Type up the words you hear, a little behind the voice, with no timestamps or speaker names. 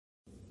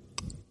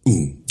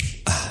Ooh,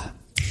 ah,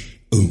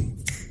 ooh,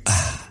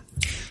 ah,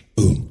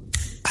 ooh,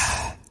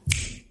 ah,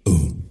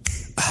 ooh,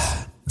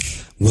 ah.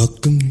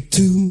 Welcome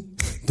to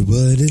the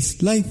What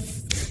is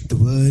Life, the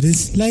What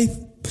is Life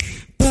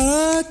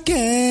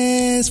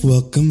podcast.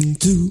 Welcome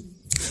to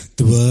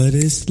the What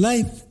is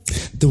Life,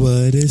 the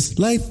What is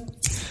Life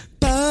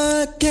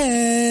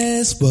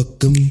podcast.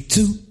 Welcome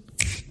to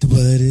the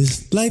What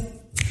is Life,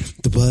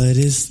 the What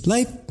is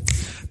Life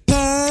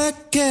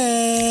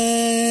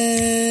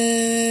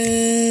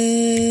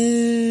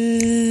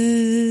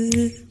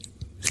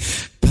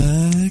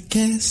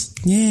podcast,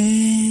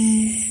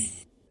 yeah.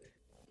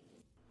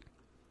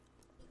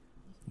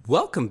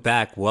 Welcome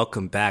back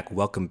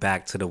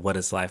to the What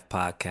is Life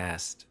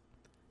podcast.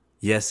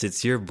 Yes,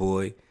 it's your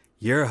boy,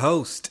 your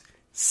host,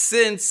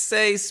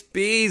 Sensei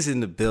Speeds in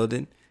the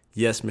building.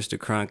 Yes, Mr.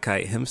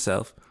 Cronkite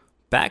himself,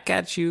 back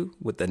at you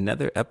with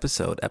another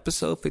episode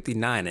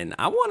 59. And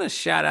I want to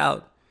shout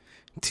out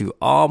to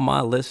all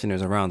my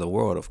listeners around the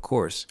world, of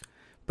course,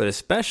 but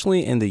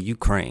especially in the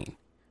Ukraine.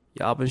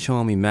 Y'all been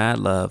showing me mad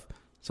love,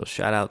 so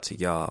shout out to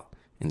y'all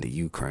in the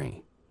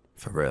Ukraine,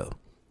 for real.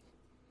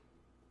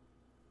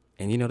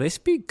 And, you know, they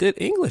speak good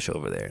English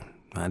over there.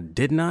 I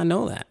did not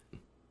know that.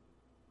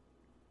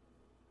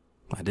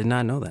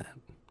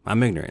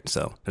 I'm ignorant,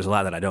 so there's a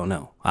lot that I don't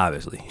know,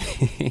 obviously.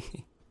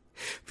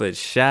 But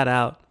shout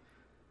out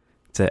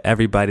to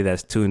everybody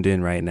that's tuned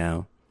in right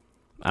now.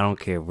 I don't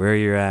care where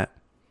you're at,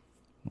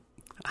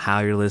 how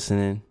you're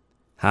listening,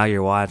 how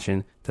you're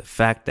watching. The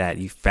fact that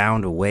you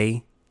found a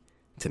way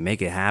to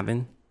make it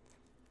happen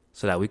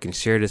so that we can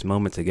share this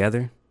moment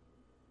together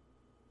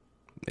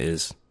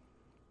is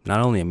not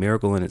only a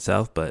miracle in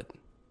itself, but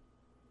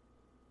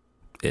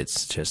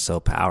it's just so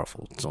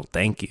powerful. So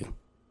thank you.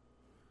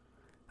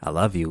 I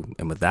love you.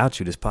 And without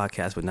you, this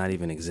podcast would not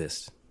even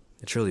exist.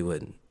 It truly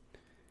wouldn't.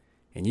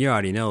 And you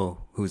already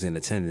know who's in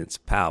attendance.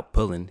 Pal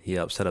Pullen. He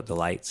helped set up the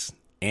lights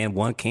and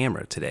one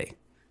camera today.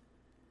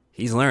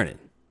 He's learning.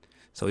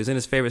 So he's in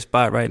his favorite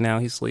spot right now.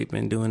 He's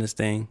sleeping, doing his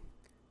thing.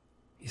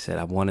 He said,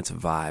 I wanted to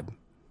vibe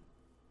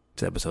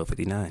to episode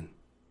 59.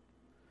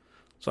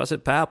 So I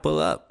said, Pal, pull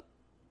up.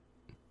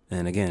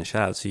 And again,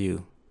 shout out to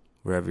you,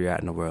 wherever you're at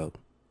in the world,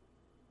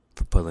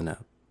 for pulling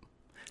up.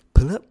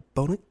 Pull up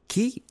on a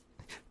key.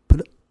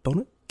 Pull up on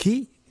a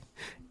key.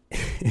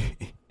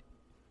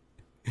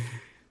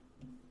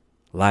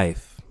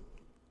 Life.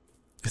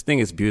 This thing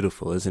is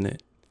beautiful, isn't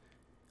it?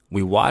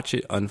 We watch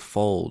it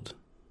unfold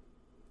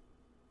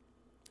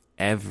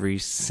every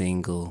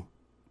single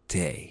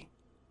day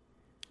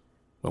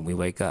when we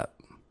wake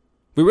up.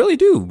 We really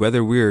do,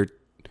 whether we're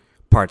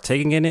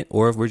partaking in it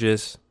or if we're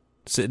just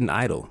sitting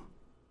idle.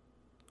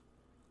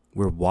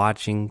 We're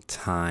watching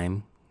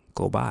time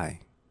go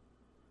by.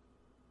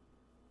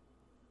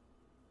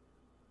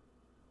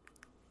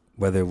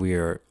 Whether we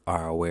are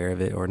aware of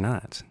it or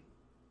not.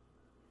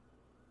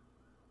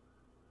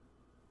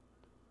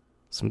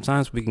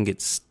 Sometimes we can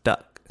get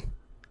stuck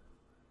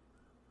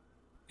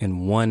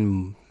in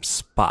one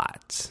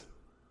spot,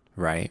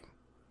 right?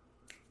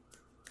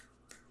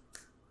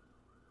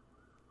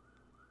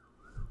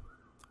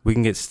 We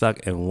can get stuck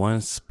in one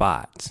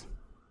spot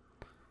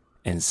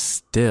and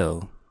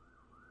still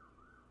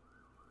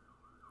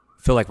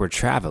feel like we're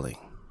traveling.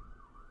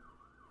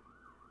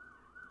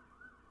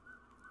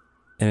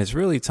 And it's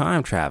really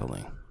time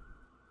traveling.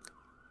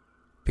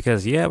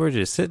 Because, yeah, we're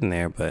just sitting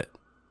there, but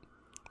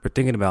we're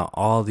thinking about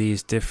all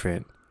these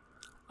different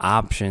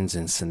options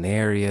and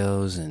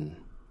scenarios and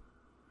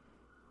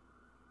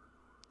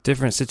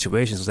different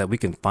situations that we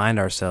can find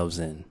ourselves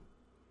in.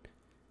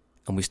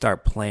 And we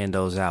start playing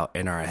those out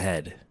in our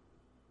head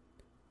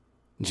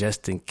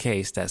just in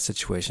case that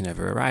situation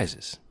ever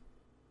arises.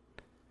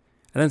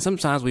 And then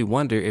sometimes we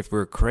wonder if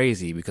we're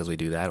crazy because we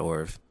do that,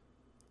 or if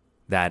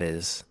that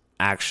is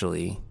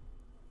actually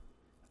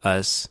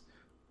us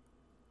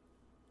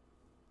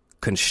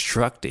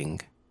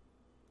constructing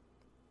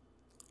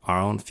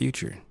our own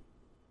future.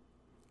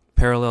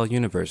 Parallel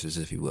universes,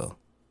 if you will.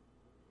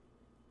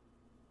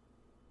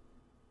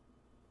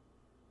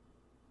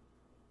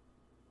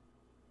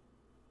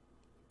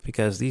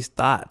 Because these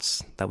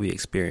thoughts that we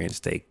experience,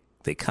 they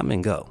come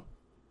and go.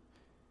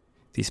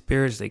 These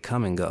spirits, they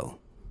come and go.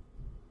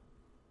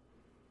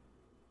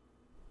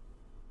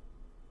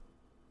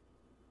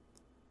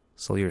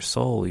 So your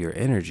soul, your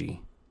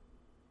energy,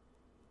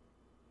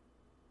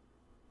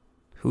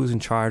 who's in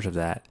charge of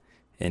that,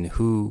 and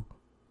who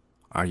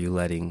are you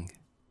letting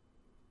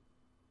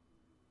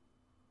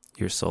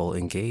your soul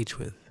engage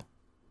with?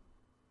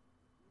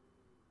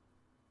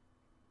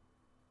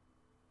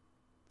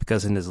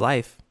 Because in this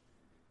life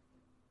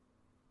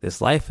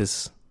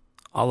is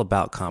all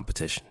about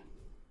competition.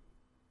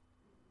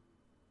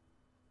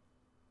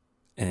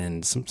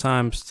 And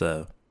sometimes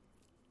the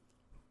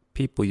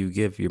people you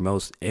give your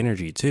most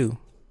energy to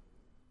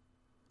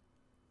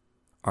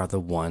are the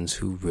ones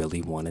who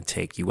really want to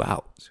take you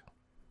out.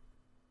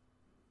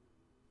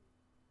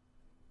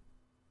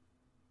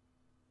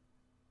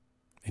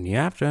 And you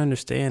have to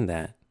understand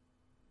that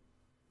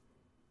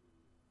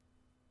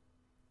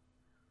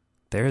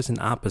there is an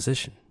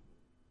opposition.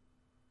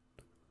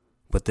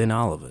 within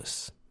all of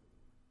us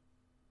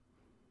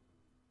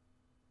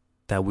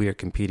that we are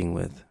competing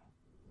with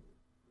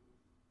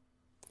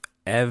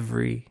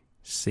every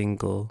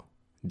single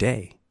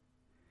day,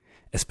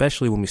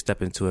 especially when we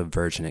step into a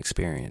virgin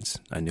experience,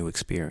 a new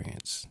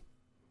experience.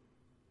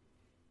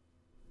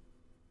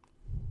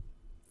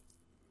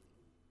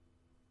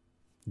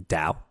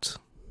 Doubt,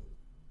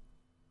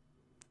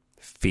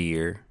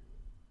 fear,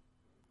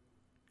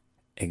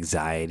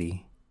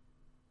 anxiety,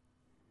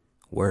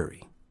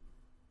 worry,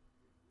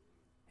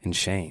 and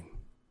shame.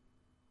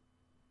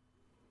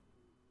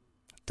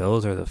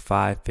 Those are the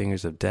 5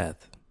 fingers of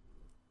death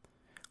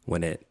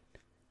when it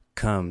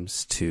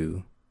comes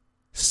to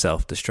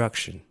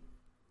self-destruction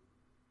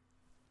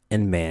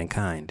in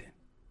mankind.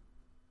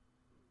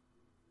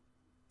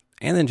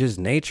 And then just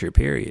nature,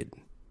 period.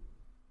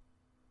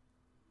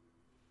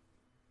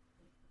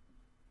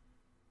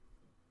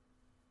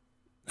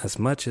 As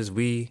much as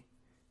we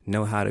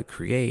know how to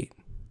create,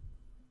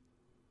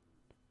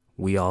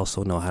 we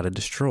also know how to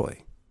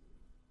destroy.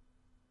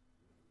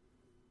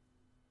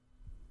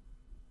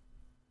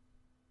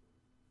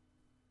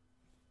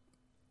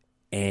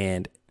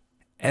 And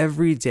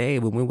every day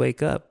when we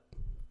wake up,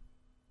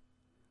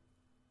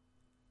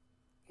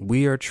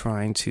 we are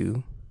trying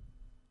to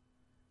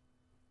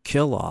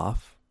kill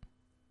off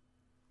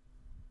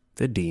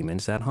the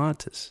demons that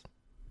haunt us.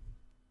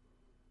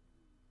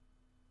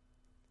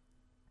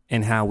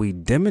 And how we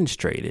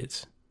demonstrate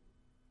it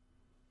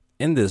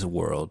in this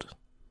world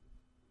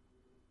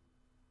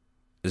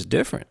is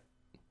different.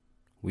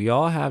 We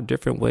all have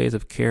different ways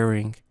of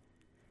carrying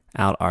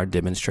out our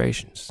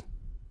demonstrations.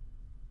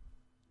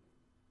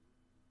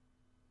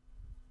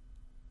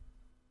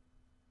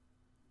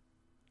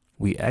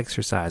 We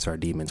exercise our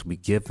demons. We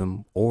give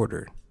them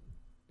order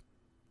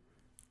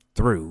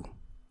through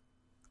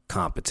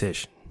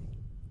competition.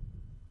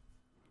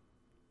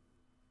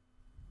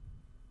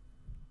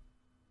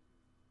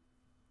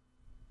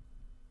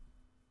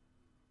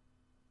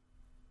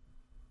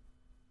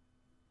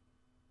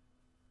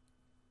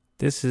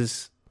 This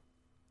is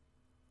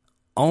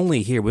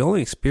only here. We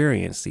only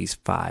experience these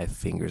 5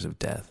 fingers of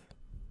death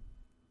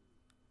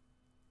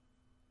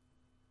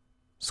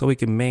so we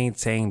can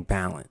maintain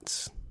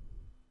balance,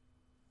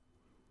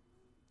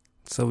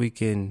 so we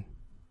can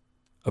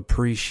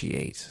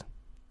appreciate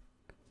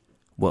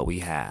what we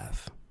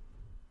have.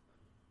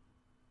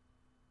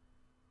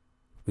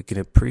 We can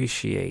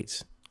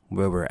appreciate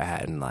where we're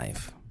at in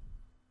life.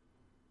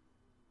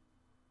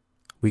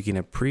 We can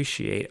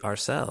appreciate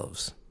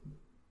ourselves.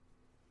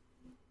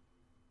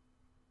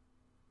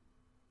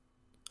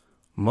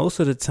 Most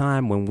of the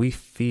time when we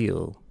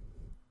feel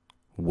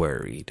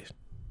worried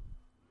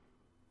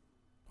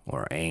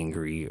or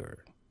angry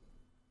or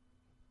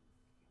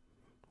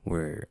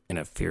we're in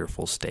a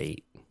fearful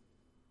state,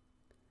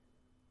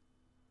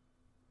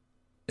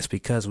 it's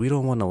because we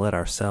don't want to let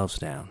ourselves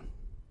down.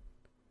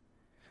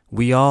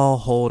 We all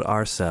hold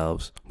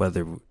ourselves,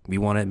 whether we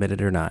want to admit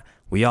it or not,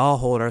 we all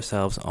hold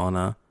ourselves on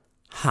a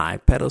high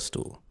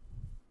pedestal.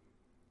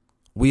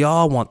 We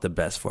all want the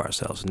best for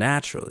ourselves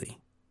naturally.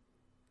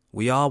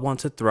 We all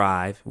want to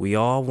thrive. We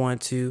all want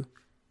to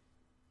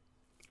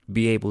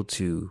be able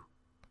to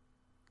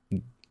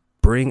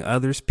bring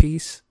others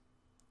peace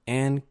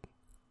and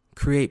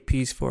create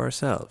peace for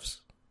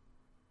ourselves.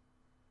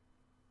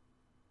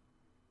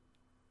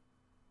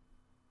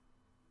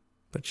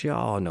 But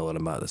y'all know what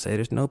I'm about to say.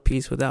 There's no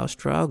peace without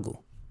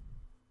struggle.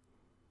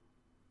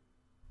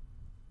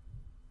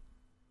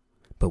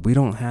 But we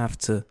don't have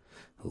to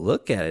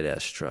look at it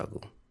as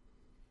struggle.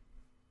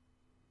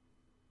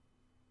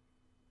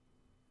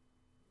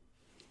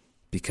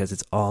 Because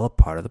it's all a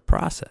part of the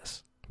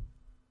process.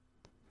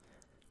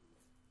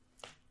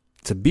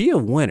 To be a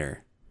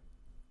winner,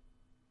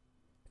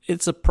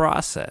 it's a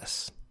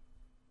process.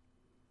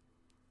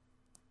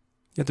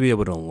 You have to be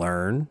able to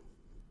learn.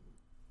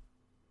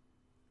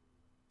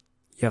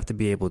 You have to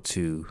be able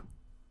to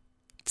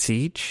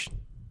teach.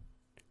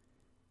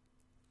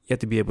 You have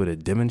to be able to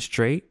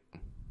demonstrate.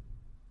 You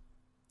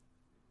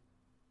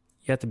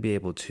have to be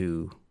able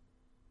to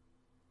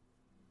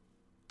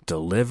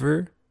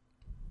deliver.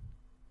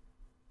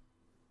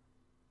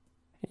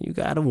 You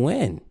got to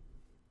win.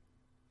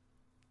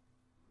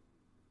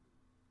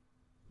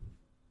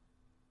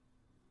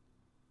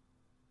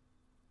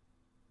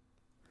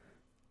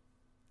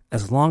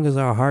 As long as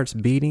our heart's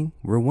beating,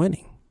 we're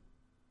winning.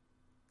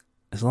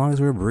 As long as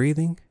we're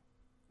breathing,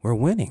 we're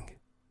winning.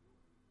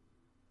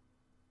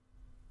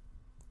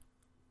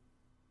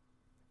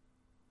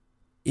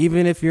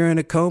 Even if you're in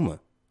a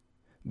coma,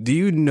 do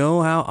you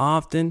know how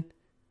often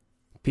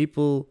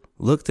people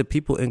look to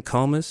people in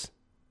comas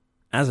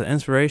as an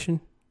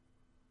inspiration?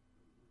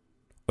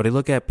 Or they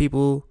look at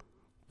people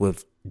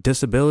with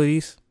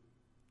disabilities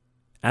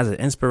as an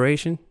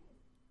inspiration?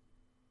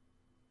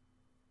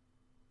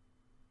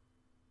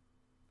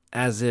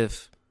 As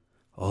if,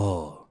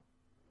 oh,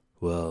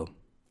 well,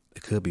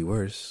 it could be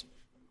worse.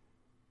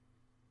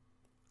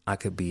 I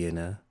could be in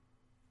a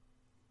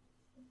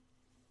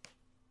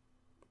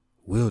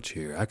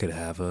wheelchair. I could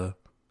have a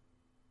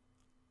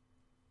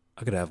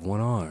I could have one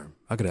arm.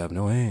 I could have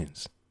no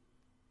hands.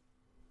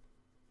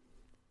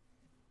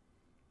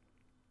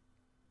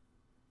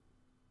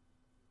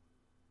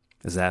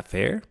 Is that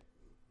fair?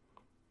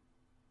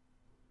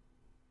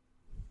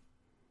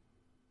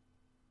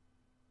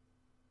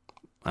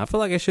 I feel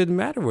like it shouldn't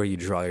matter where you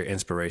draw your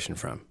inspiration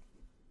from.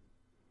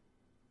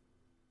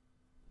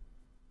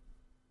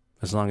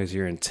 As long as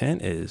your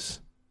intent is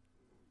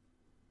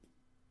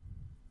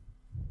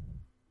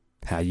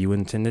how you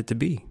intend it to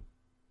be.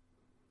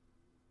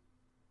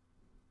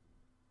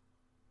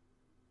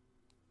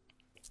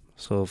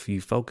 So if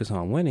you focus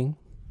on winning,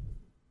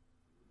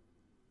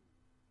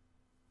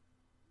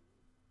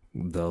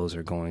 those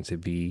are going to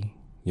be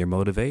your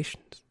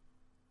motivations.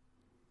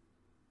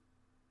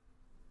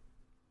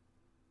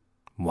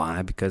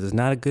 Why? Because it's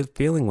not a good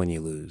feeling when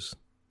you lose.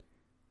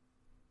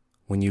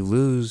 When you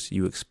lose,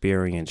 you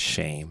experience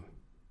shame.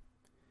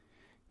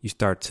 You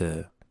start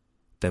to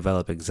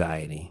develop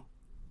anxiety.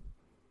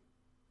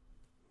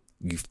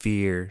 You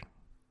fear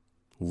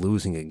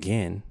losing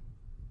again.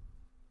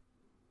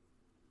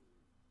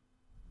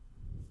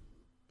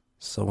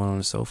 So on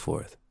and so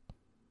forth.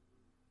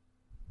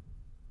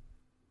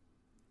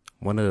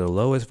 One of the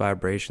lowest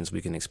vibrations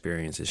we can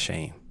experience is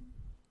shame.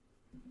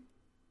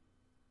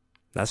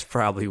 That's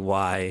probably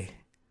why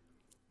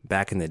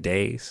back in the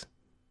days,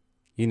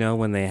 you know,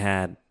 when they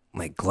had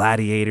like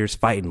gladiators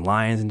fighting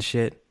lions and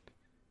shit,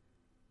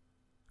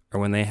 or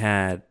when they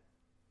had,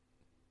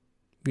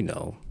 you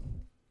know,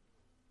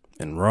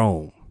 in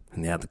Rome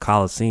and they had the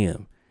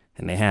Colosseum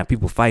and they had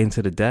people fighting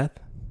to the death.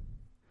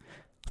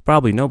 There's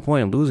probably no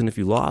point in losing if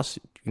you lost.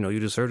 You know, you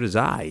deserved to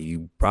die.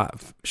 You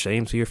brought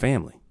shame to your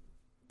family.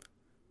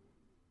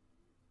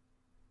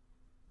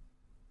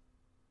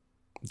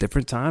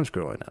 Different times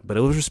growing up, but it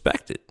was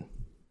respected.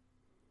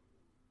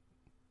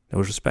 It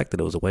was respected.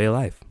 It was a way of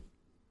life.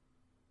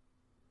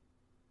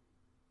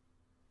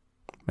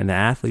 And the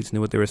athletes knew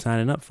what they were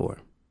signing up for.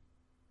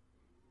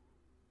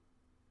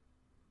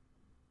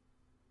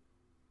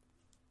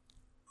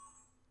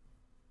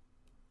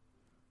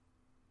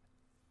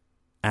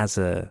 As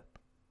a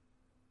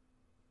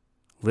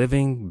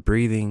living,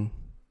 breathing,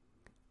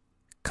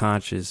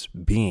 conscious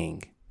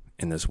being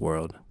in this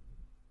world,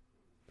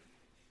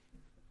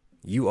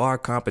 you are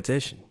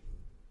competition.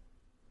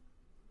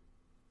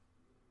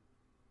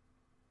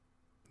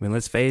 I mean,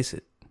 let's face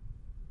it.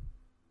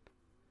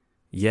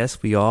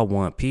 Yes, we all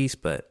want peace,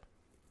 but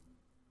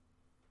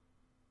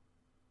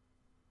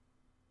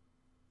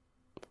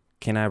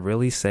can I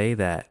really say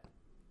that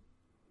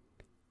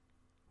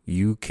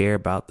you care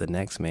about the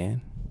next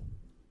man?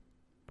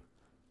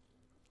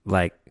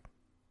 Like,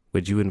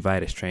 would you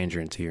invite a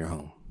stranger into your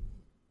home?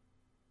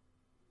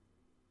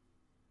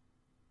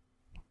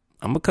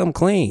 I'm going to come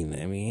clean.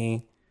 I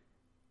mean,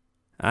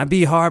 I'd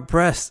be hard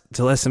pressed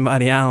to let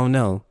somebody I don't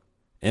know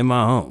in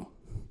my home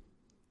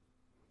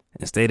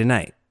and stay the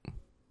night.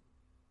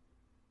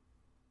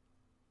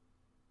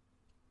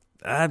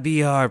 I'd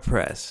be hard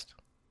pressed.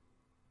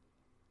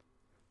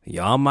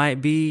 Y'all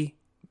might be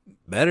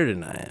better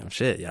than I am.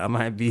 Shit, y'all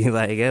might be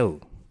like,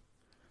 yo,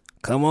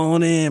 come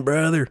on in,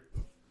 brother.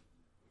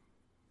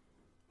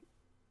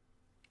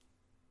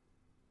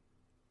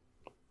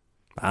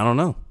 I don't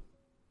know.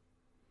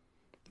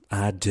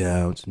 I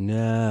don't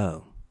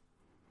know.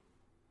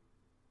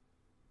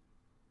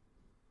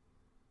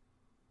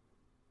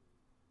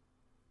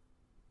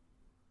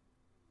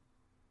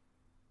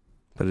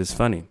 But it's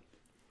funny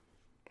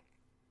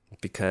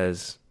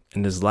because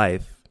in this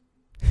life,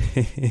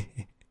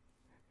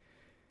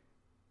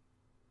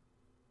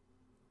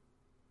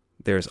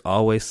 there's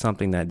always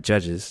something that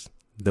judges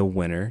the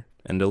winner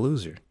and the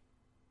loser.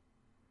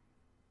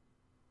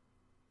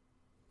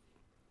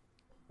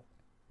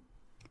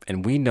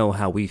 And we know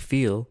how we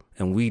feel,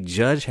 and we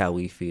judge how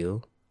we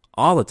feel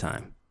all the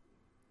time.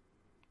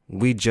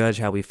 We judge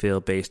how we feel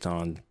based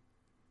on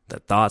the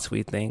thoughts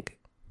we think.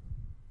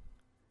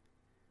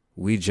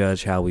 We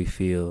judge how we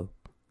feel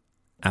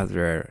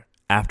after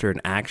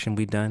an action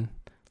we done.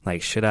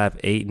 Like, should I have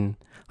eaten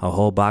a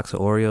whole box of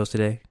Oreos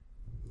today?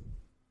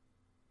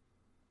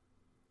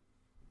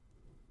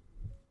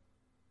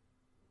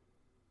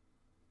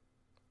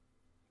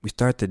 We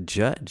start to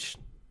judge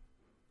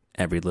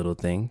every little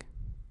thing.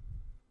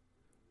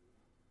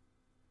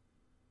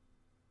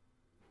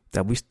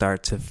 That we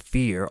start to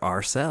fear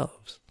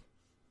ourselves.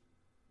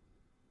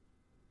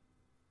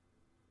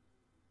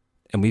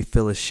 And we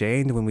feel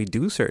ashamed when we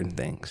do certain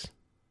things.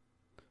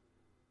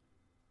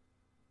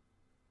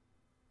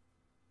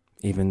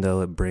 Even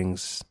though it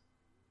brings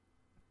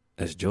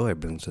us joy, it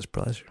brings us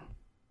pleasure.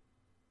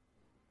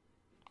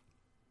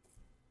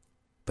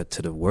 But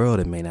to the world,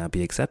 it may not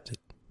be accepted.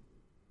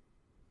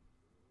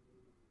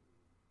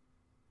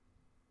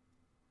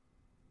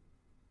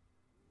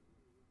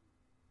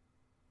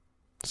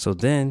 So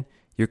then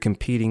you're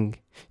competing,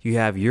 you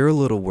have your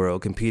little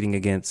world competing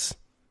against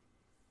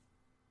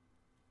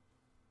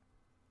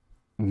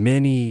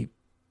many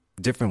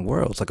different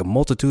worlds, like a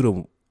multitude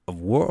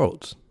of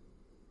worlds.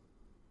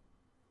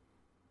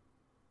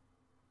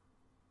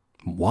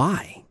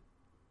 Why?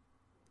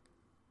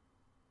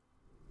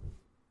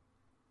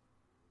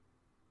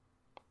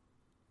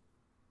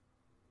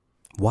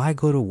 Why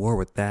go to war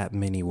with that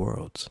many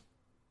worlds?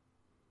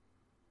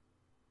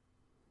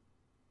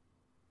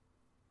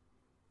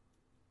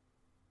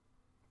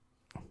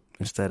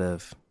 Instead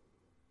of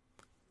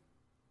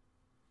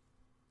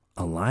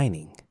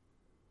aligning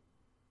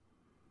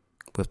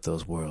with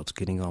those worlds,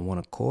 getting on one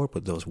accord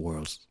with those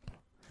worlds,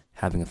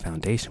 having a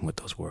foundation with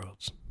those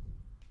worlds.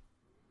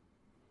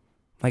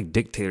 Like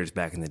dictators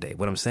back in the day.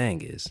 What I'm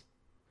saying is,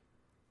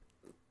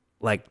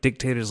 like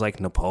dictators like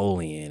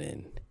Napoleon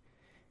and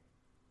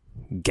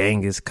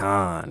Genghis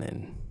Khan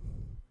and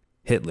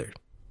Hitler,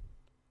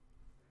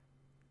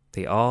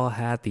 they all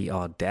had the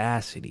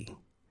audacity,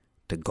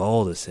 the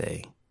goal to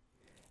say,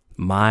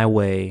 my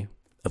way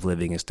of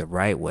living is the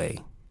right way.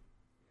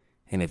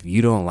 And if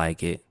you don't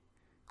like it,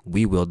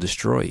 we will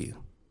destroy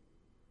you.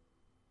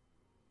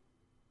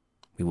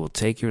 We will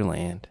take your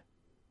land,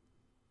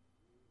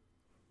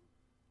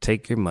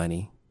 take your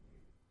money,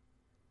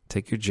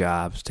 take your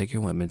jobs, take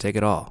your women, take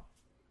it all.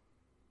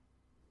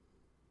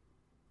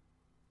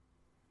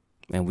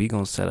 And we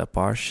gonna set up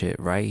our shit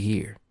right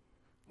here,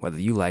 whether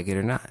you like it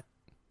or not.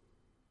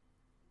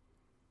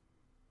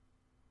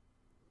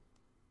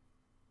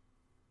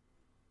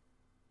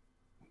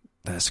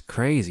 That's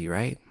crazy,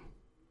 right?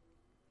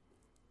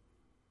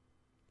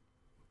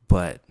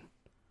 But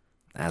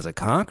as a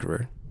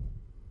conqueror,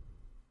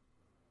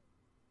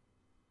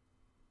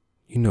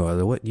 no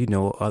other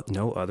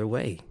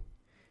way.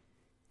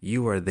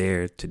 You are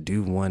there to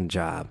do one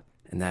job,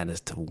 and that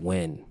is to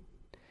win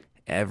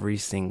every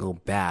single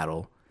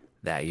battle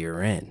that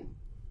you're in.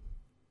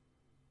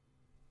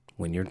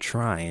 When you're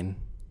trying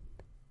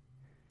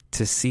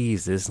to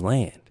seize this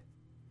land,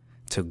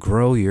 to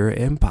grow your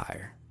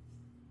empire,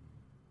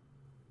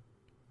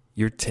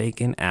 you're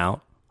taking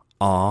out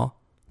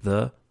all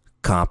the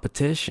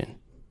competition.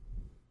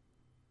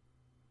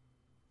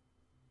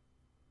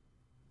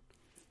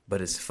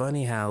 But it's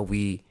funny how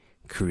we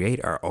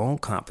create our own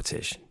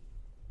competition.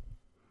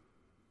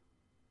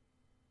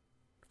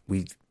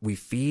 We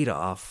feed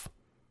off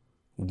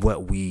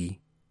what we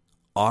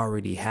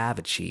already have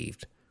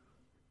achieved.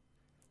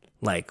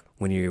 Like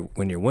when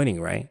you're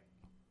winning, right?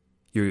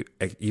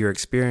 You're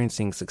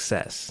experiencing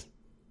success.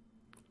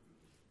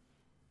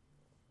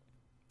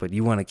 But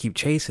you want to keep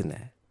chasing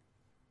that.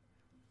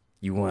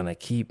 You want to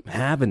keep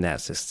having that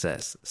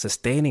success,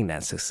 sustaining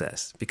that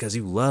success, because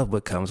you love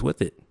what comes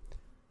with it.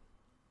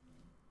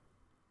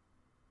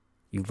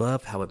 You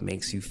love how it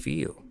makes you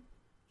feel.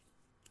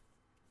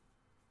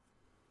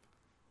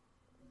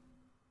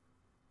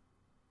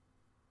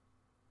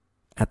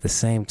 At the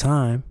same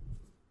time,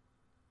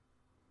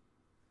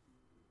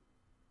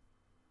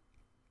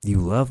 you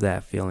love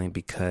that feeling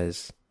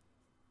because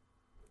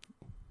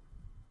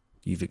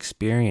you've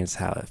experienced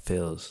how it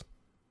feels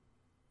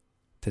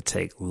to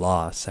take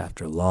loss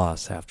after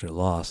loss after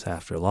loss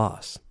after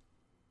loss.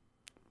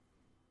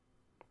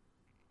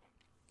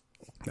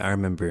 I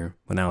remember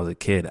when I was a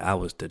kid, I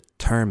was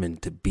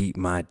determined to beat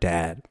my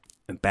dad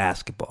in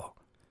basketball.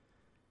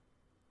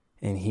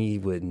 And he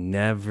would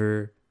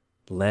never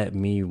let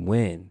me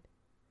win.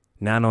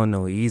 Not on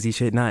no easy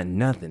shit, not in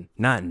nothing.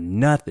 Not in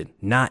nothing.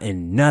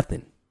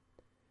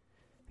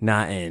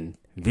 Not in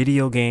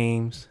video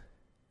games.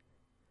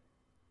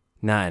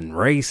 Not in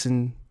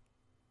racing.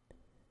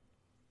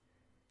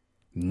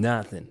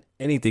 Nothing.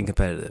 Anything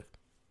competitive.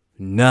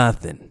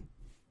 Nothing.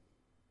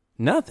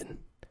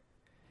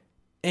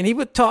 And he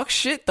would talk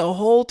shit the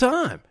whole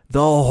time. The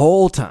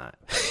whole time.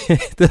 To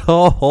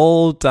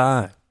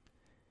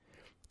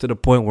the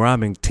point where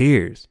I'm in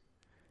tears.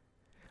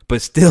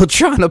 But still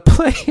trying to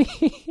play.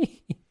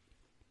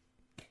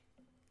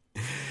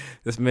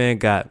 This man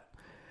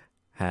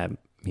had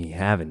me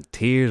having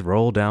tears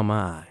roll down my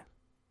eye.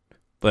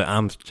 But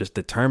I'm just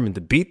determined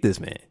to beat this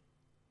man.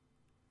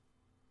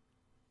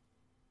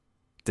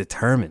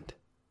 Determined.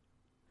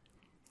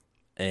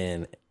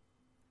 And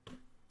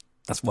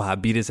that's why I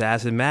beat his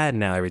ass in Madden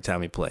now every time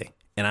we play.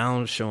 And I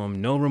don't show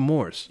him no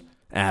remorse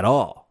at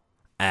all.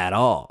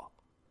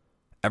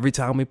 Every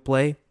time we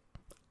play,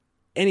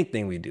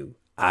 anything we do,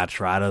 I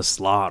try to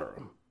slaughter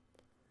him.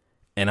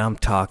 And I'm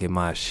talking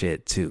my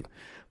shit too.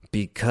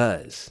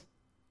 Because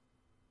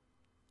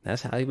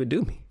that's how he would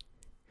do me.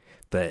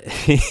 But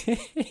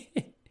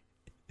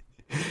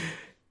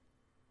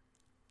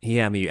he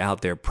had me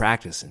out there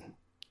practicing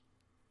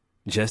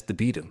just to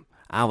beat him.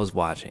 I was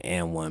watching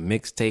And1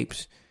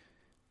 mixtapes,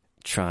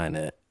 trying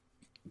to,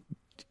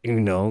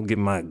 get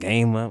my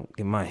game up,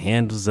 get my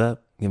handles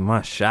up, get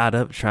my shot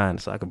up,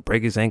 so I could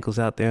break his ankles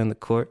out there in the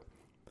court.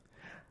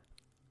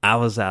 I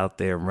was out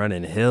there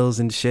running hills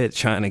and shit,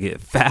 trying to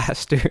get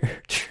faster,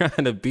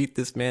 trying to beat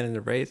this man in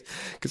the race,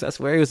 because I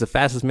swear he was the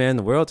fastest man in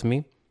the world to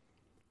me.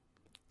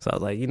 So I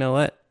was like, you know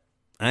what?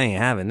 I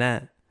ain't having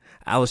that.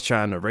 I was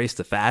trying to race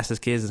the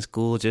fastest kids in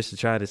school just to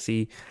try to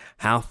see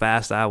how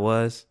fast I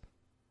was.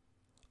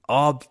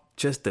 All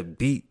just to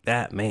beat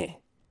that man.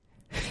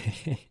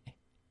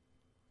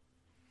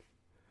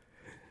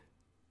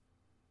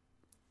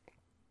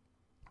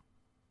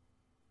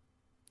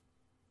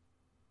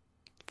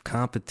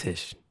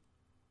 Competition.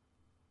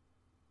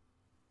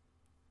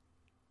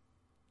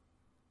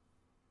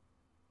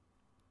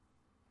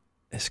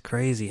 It's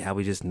crazy how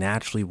we just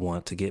naturally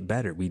want to get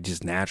better. We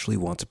just naturally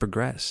want to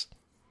progress.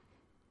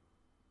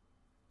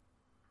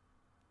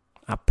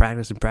 I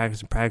practiced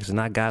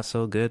and I got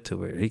so good to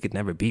where he could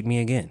never beat me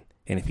again.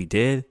 And if he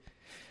did,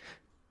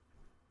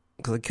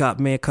 because it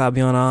may have caught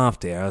me on an off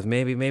day.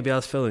 Maybe I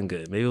was feeling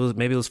good. Maybe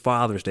it was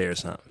Father's Day or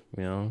something.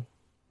 You know,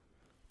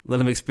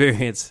 let him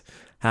experience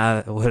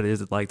what it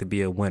is like to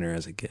be a winner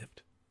as a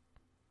gift.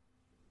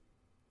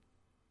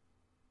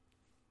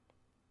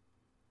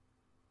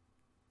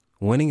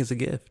 Winning is a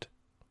gift.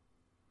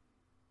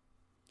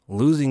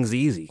 Losing's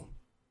easy.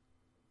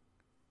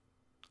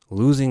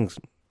 Losing's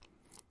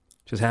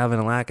just having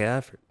a lack of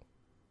effort.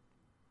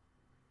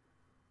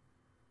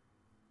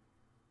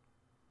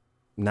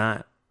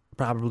 Not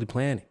properly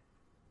planning.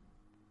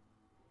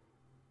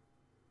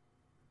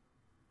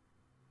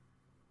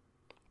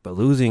 But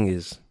losing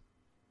is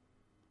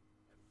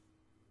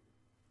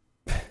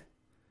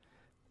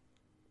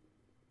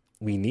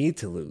we need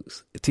to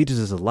lose. It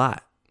teaches us a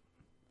lot.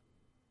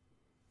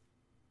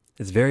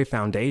 It's very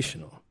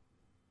foundational.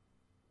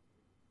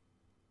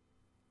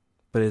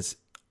 But it's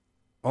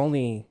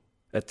only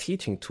a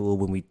teaching tool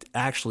when we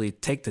actually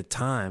take the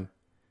time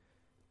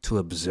to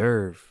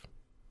observe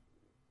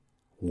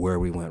where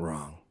we went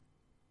wrong.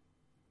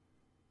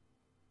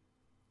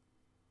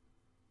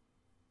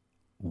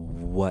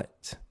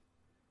 What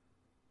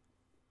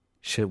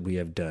should we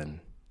have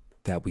done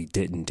that we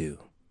didn't do?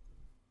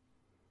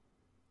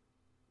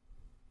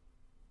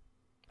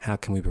 How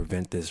can we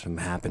prevent this from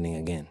happening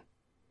again?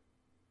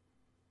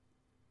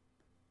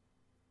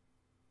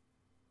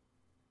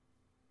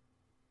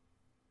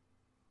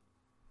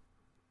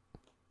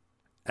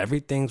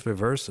 Everything's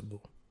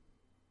reversible.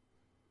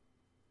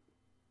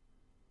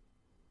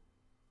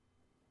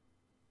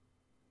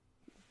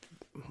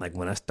 Like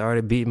when I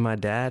started beating my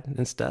dad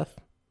and stuff,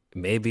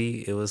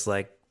 maybe it was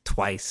like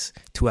twice,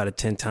 2 out of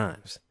 10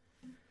 times.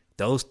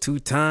 Those 2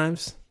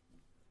 times,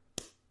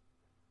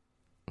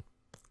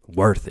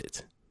 worth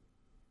it.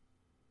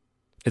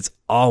 It's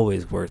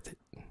always worth it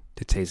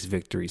to taste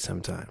victory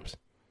sometimes.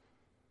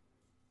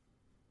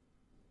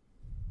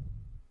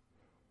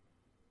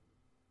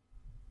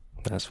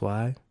 That's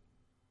why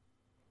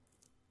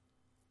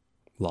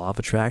law of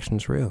attraction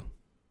is real.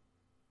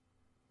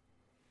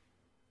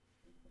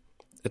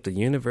 If the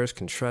universe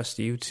can trust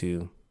you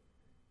to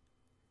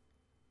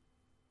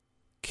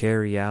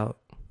carry out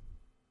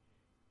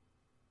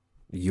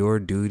your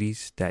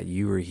duties that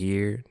you were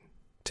here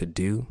to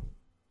do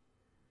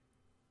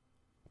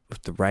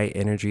with the right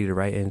energy, the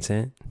right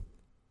intent,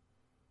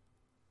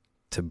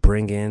 to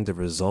bring in the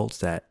results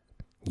that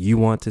you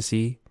want to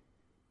see,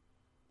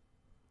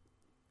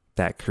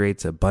 that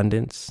creates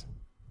abundance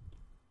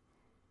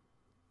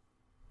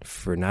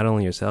for not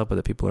only yourself, but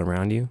the people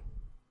around you,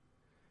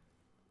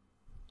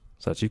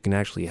 so that you can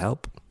actually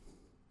help.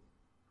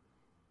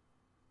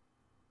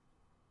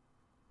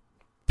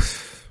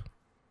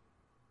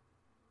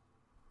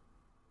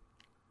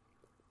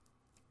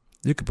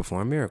 You could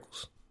perform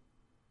miracles.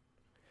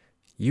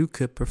 You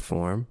could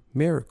perform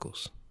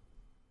miracles.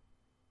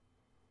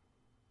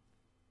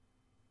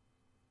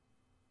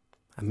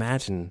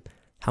 Imagine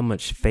how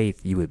much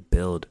faith you would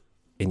build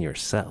in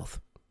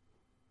yourself.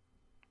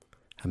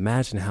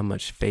 Imagine how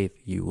much faith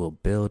you will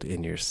build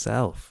in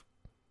yourself.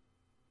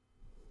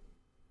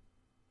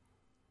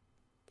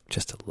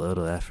 Just a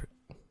little effort.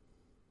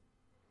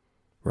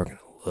 Working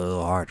a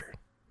little harder.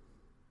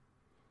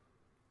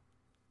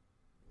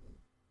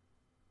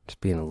 Just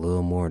being a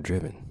little more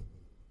driven.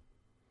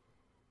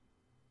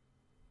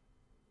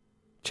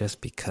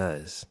 Just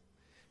because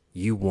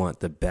you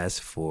want the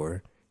best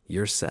for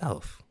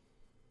yourself.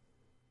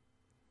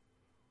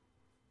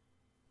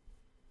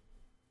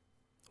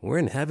 We're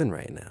in heaven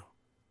right now.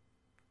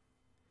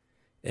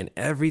 And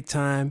every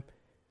time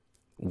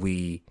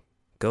we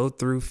go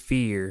through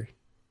fear,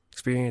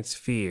 experience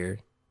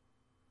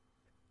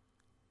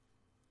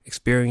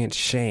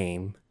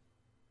shame,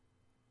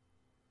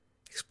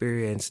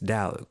 experience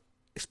doubt,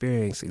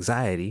 experience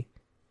anxiety,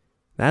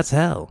 that's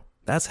hell.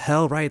 That's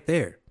hell right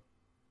there.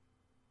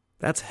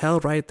 That's hell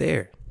right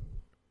there.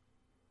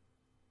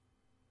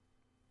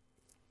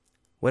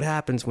 What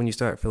happens when you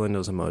start feeling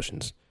those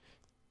emotions?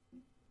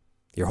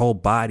 Your whole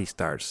body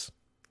starts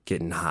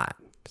getting hot,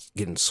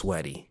 getting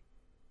sweaty.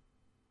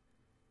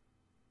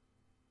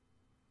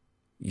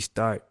 You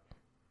start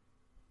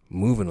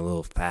moving a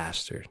little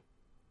faster.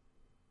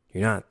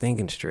 You're not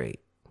thinking straight.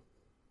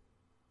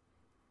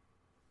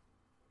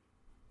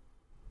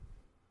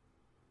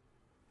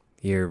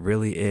 You're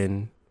really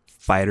in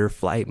fight or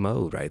flight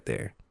mode right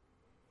there.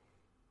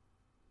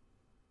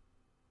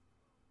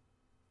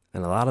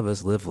 And a lot of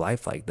us live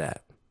life like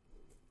that.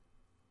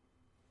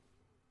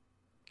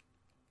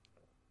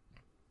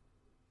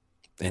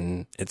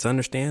 And it's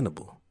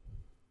understandable.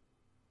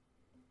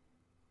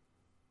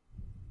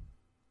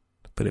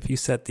 But if you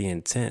set the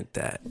intent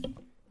that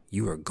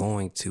you are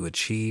going to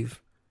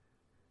achieve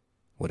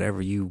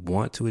whatever you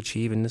want to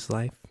achieve in this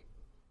life,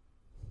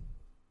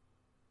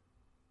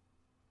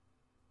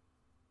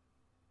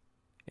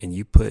 and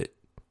you put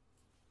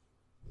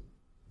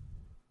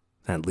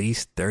at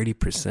least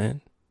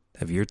 30%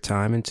 of your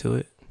time into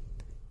it,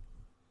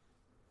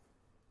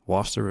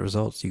 watch the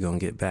results you're going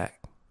to get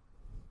back.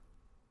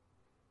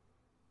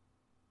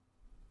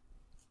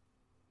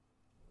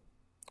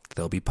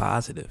 They'll be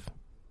positive.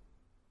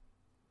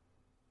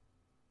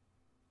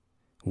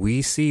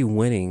 We see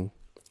winning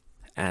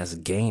as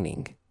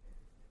gaining.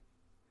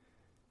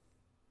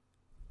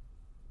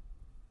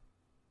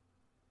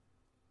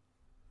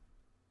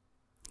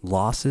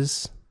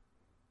 Losses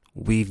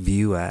we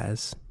view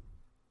as,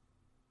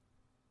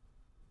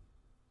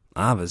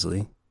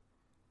 obviously,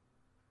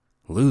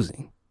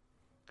 losing.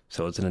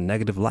 So it's in a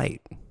negative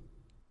light.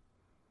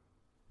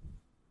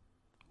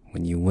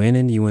 When you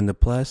winning, you in the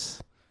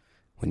plus.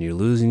 When you're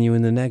losing, you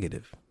in the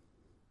negative.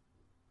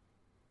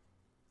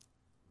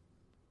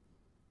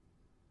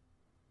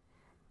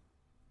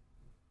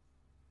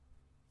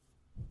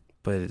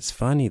 But it's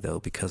funny though,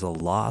 because a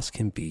loss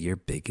can be your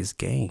biggest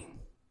gain.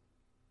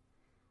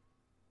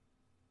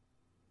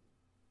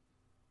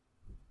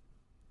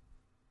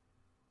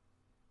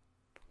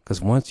 Because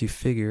once you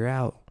figure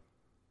out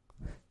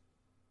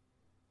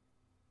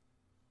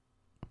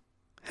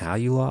how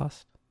you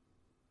lost,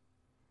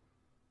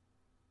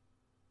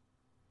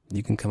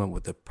 you can come up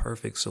with the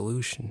perfect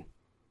solution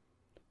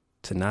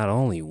to not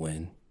only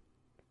win,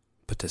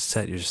 but to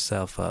set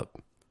yourself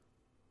up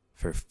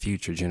for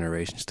future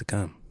generations to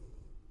come.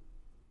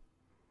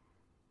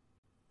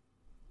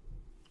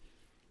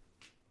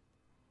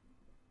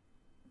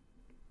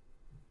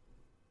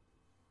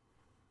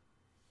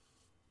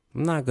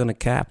 I'm not going to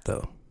cap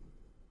though.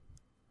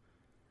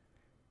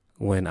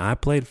 When I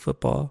played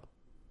football,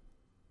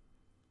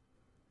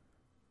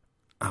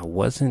 I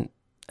wasn't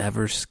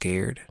ever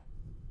scared,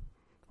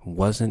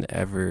 wasn't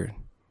ever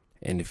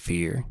in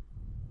fear.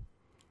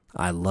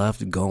 I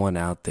loved going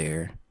out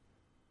there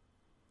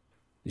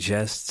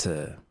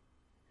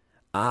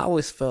I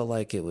always felt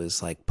like it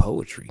was like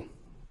poetry.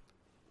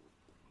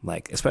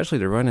 Like, especially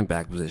the running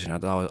back position. I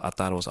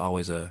thought it was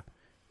always a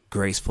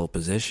graceful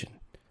position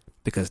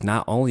because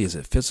not only is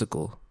it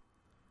physical,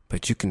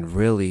 but you can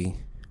really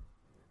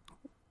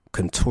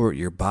contort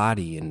your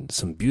body in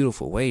some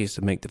beautiful ways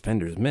to make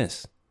defenders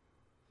miss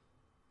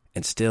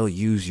and still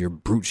use your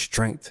brute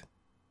strength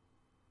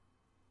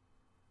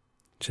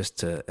just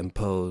to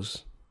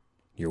impose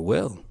your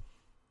will.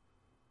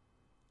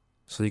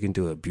 So you can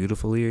do it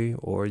beautifully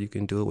or you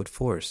can do it with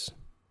force.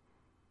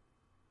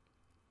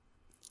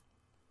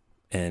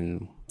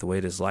 And the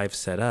way this life's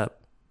set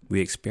up, we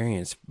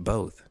experience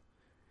both.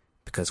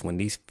 Because when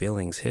these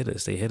feelings hit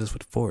us, they hit us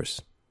with force.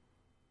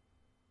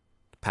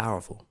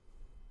 Powerful.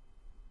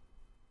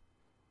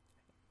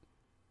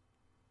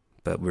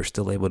 But we're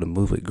still able to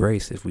move with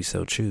grace if we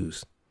so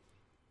choose.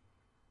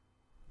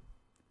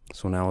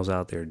 So when I was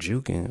out there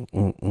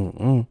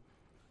juking,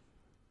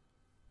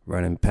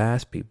 running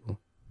past people,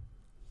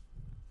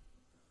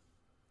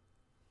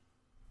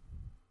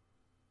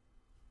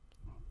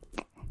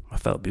 I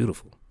felt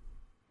beautiful.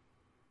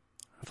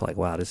 I felt like,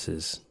 wow, this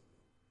is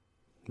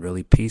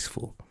really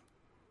peaceful.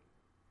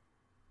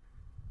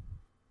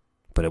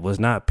 But it was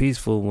not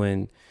peaceful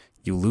when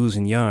you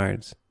losing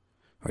yards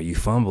or you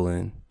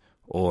fumbling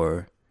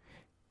or,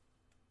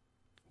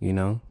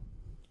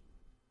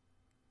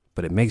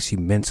 but it makes you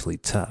mentally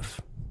tough.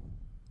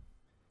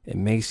 It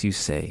makes you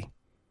say,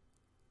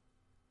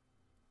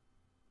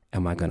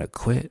 am I going to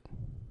quit?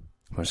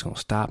 Am I just going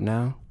to stop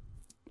now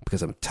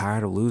because I'm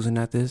tired of losing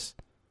at this?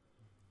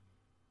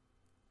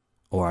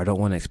 Or I don't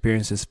want to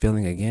experience this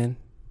feeling again?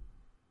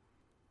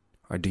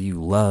 Or do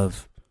you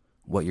love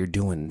what you're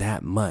doing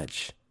that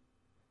much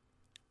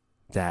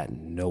that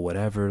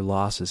whatever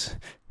losses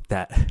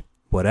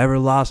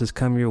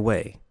come your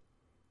way,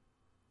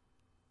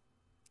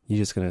 you're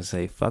just going to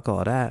say, fuck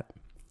all that.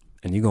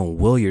 And you're going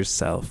to will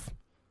yourself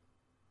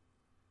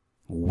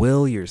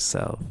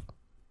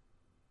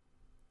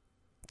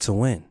to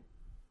win.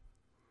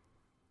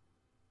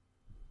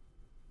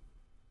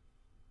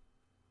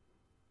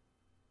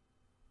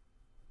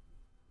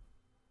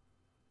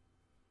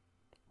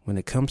 When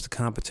it comes to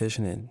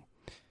competition, and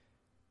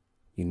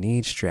you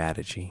need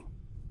strategy.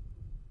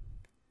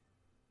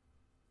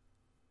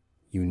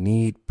 You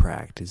need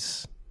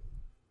practice.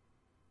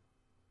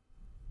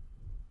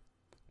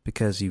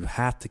 Because you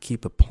have to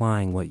keep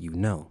applying what you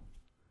know.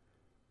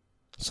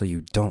 So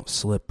you don't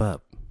slip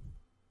up.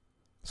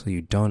 So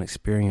you don't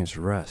experience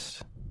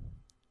rust.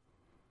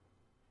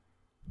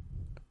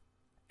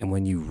 And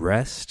when you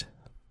rest,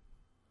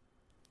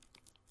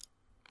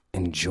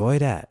 enjoy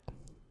that.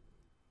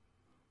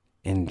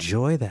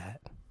 Enjoy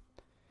that.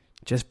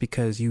 Just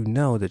because you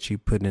know that you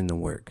put in the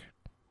work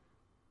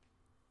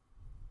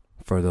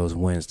for those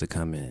wins to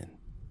come in.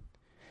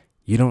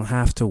 You don't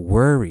have to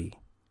worry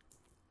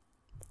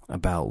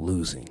about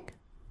losing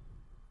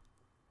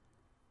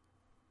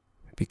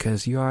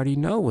because you already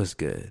know what's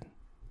good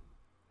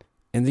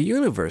and the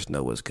universe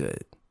knows what's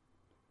good.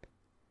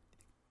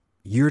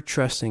 You're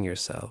trusting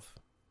yourself,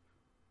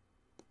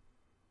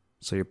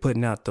 so you're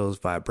putting out those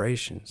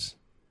vibrations,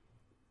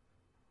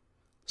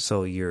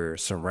 so your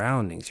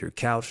surroundings, your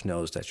couch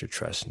knows that you're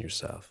trusting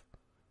yourself.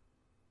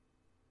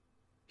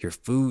 Your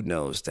food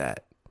knows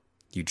that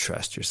you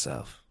trust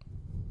yourself.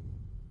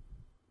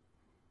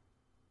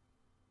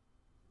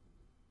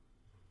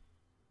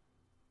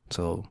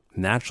 So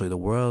naturally, the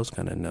world's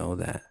going to know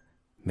that,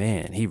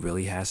 man, he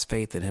really has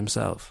faith in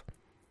himself.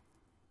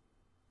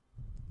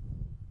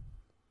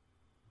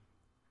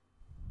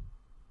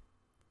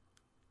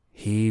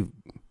 He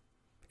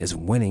is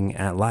winning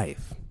at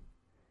life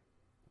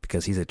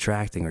because he's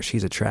attracting, or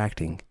she's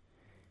attracting,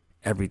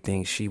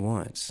 everything she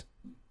wants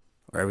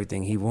or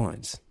everything he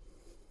wants.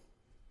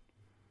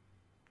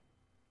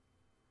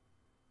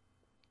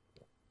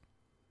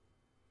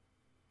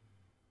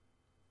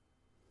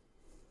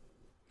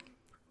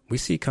 We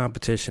see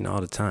competition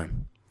all the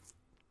time,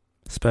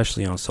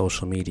 especially on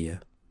social media.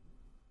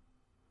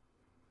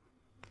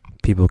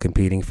 People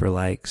competing for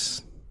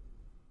likes,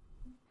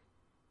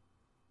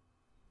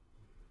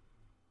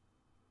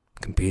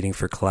 competing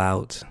for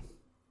clout,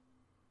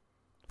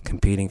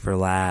 competing for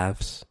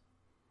laughs.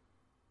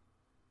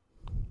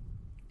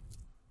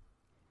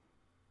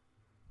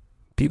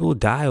 People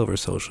die over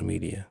social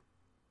media.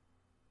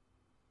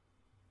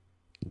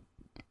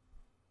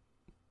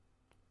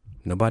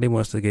 Nobody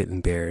wants to get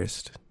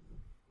embarrassed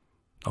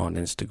on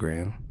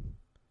Instagram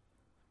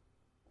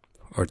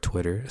or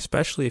Twitter,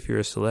 especially if you're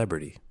a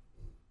celebrity.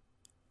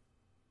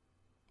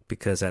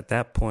 Because at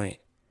that point,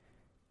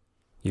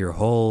 your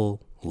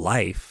whole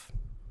life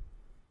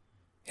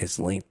is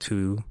linked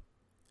to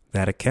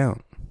that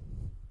account.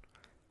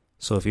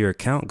 So if your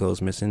account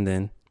goes missing,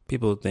 then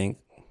people think,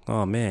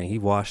 oh man, he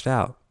washed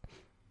out.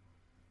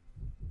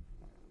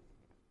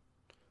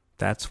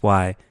 That's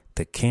why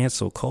the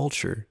cancel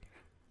culture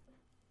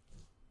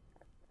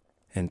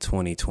in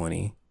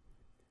 2020,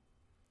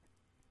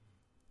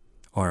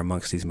 or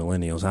amongst these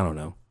millennials, I don't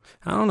know.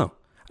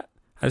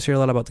 I just hear a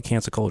lot about the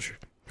cancel culture.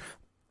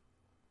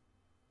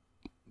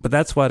 But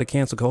that's why the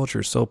cancel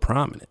culture is so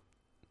prominent.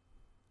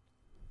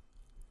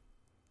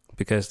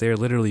 Because they're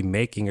literally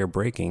making or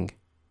breaking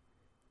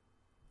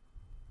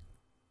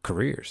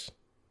careers.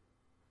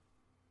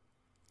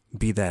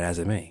 Be that as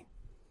it may.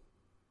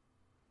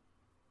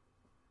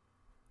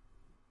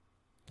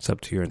 It's up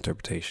to your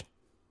interpretation.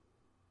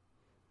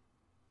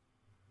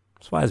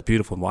 That's why it's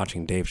beautiful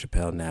watching Dave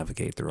Chappelle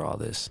navigate through all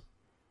this.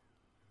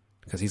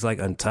 Because he's like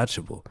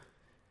untouchable.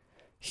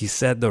 He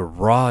said the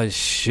rawest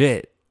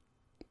shit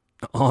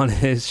on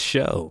his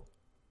show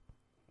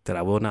that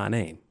I will not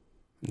name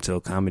until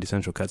Comedy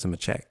Central cuts him a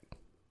check.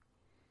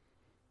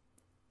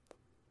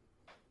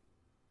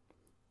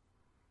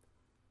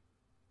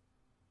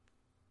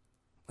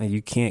 And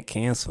you can't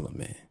cancel him,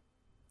 man.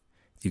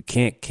 You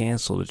can't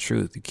cancel the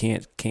truth. You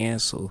can't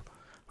cancel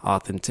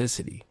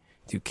authenticity.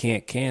 You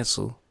can't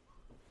cancel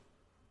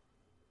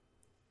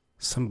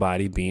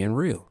somebody being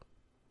real.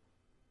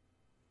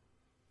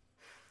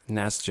 And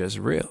that's just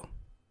real.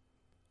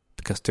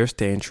 Because they're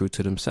staying true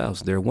to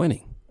themselves. They're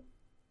winning.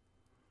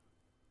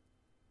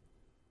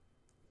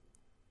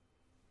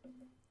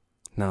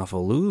 Now, if a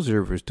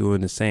loser is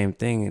doing the same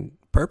thing and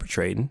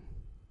perpetrating,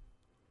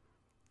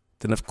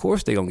 then of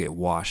course they're going to get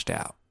washed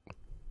out.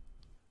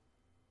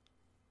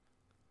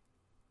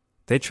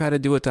 They try to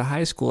do it to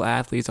high school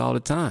athletes all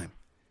the time.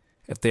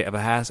 If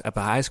a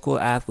high school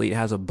athlete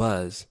has a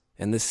buzz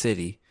in the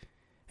city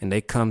and they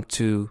come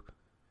to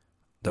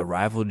the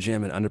rival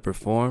gym and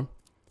underperform,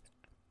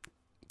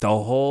 the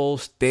whole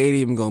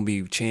stadium gonna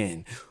be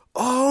chanting,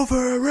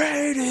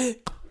 overrated,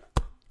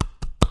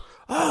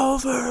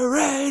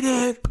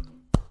 overrated.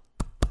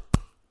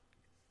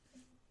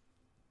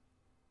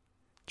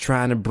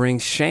 Trying to bring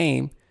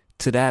shame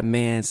to that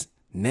man's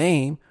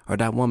name or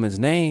that woman's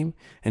name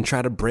and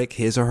try to break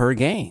his or her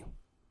game.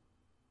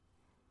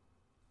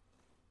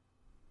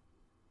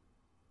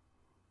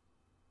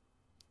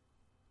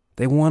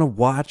 They want to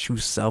watch you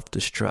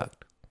self-destruct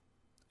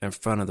in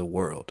front of the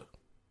world.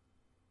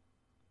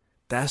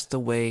 That's the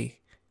way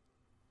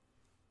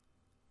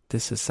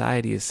this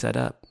society is set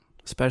up,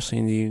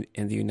 especially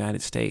in the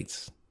United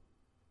States.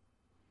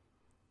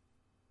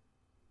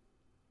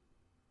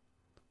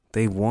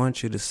 They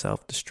want you to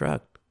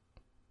self-destruct.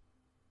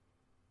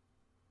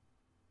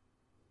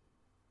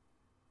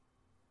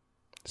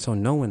 So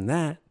knowing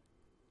that,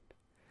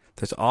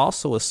 there's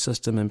also a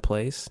system in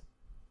place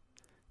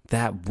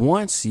that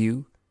wants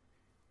you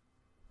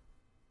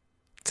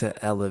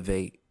to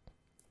elevate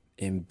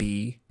and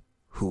be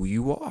who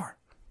you are.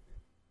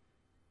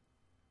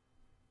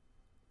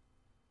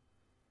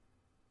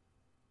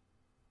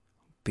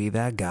 Be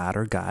that God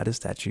or goddess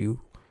that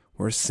you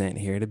were sent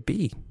here to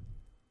be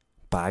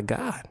by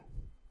God.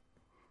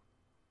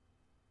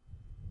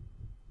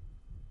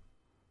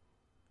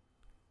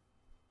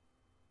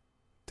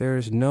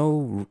 There's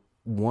no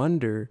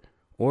wonder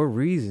or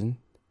reason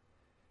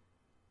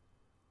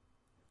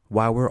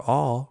why we're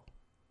all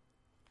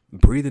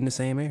breathing the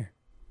same air.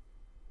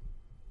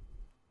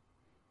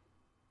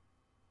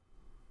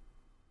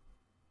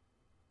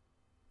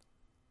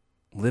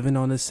 Living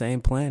on the same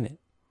planet.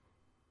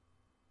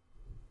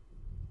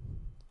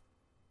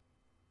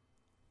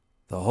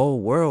 The whole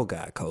world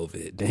got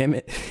COVID, damn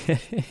it.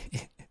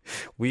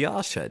 We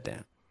all shut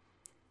down.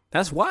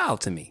 That's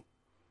wild to me.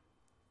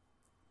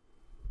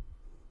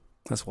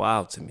 That's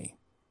wild to me.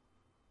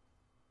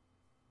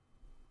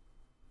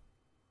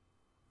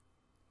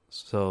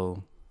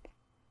 So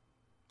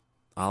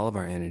all of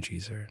our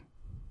energies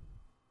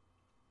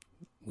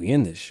we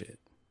in this shit.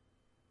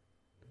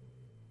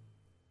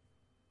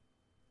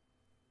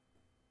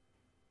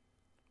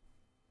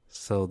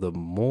 So the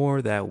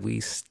more that we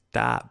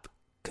stop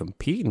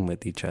competing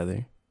with each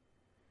other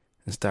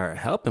and start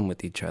helping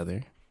with each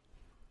other,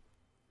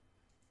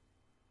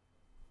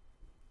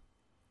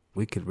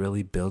 we could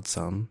really build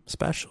something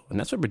special. And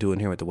that's what we're doing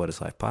here with the What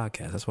is Life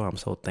podcast. That's why I'm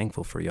so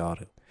thankful for y'all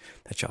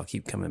that y'all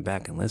keep coming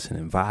back and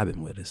listening and vibing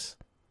with us.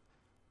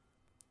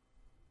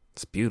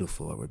 It's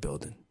beautiful what we're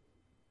building.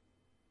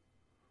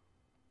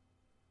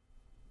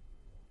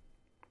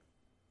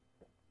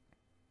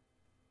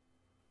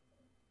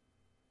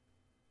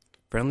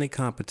 Friendly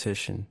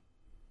competition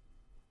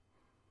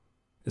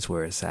is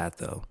where it's at,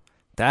 though.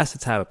 That's the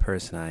type of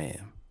person I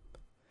am.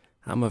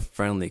 I'm a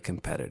friendly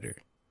competitor.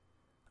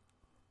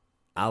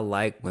 I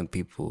like when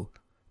people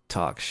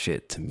talk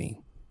shit to me.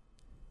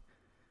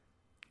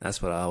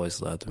 That's what I always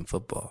loved in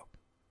football.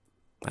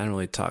 I didn't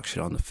really talk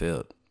shit on the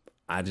field.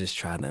 I just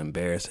tried to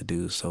embarrass a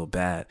dude so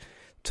bad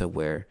to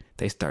where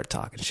they start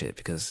talking shit.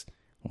 Because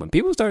when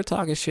people start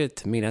talking shit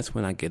to me, that's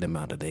when I get them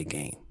out of their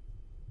game.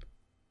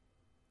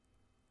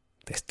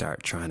 They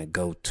start trying to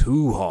go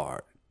too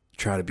hard,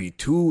 try to be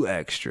too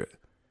extra.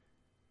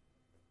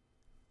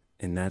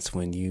 And that's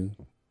when you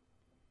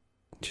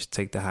just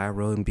take the high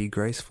road and be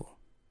graceful.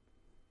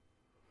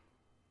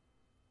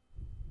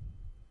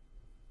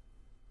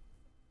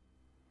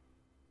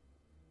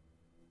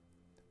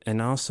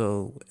 And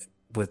also,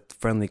 with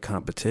friendly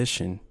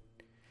competition,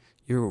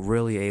 you're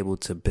really able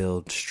to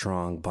build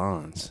strong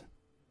bonds.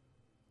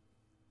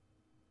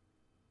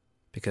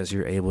 Because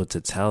you're able to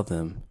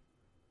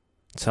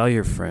tell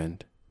your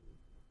friend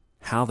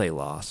how they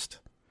lost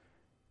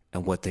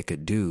and what they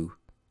could do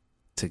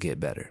to get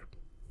better.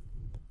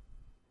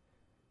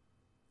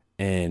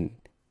 And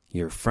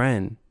your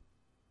friend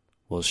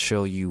will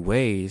show you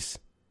ways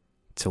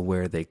to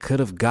where they could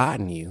have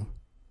gotten you,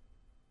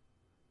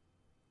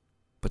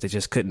 but they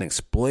just couldn't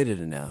exploit it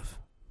enough.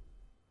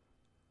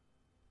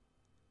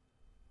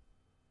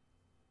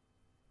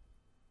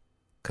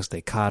 Because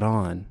they caught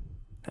on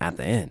at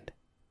the end.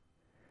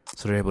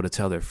 So they're able to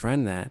tell their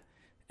friend that.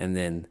 And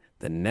then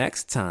the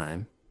next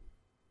time,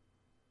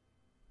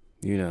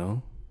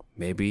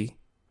 maybe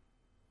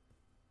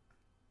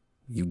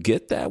you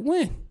get that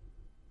win.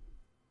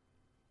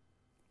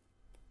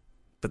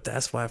 But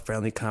that's why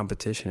friendly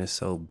competition is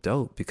so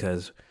dope.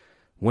 Because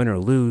win or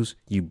lose,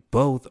 you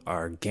both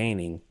are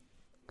gaining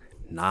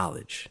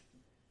knowledge.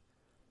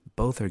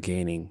 Both are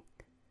gaining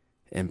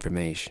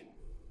information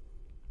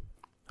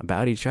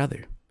about each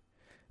other.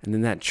 And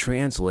then that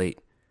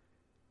translates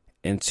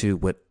into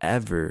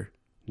whatever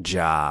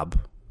job,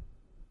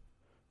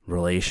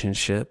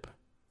 relationship,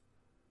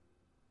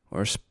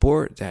 or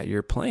sport that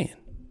you're playing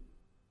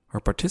or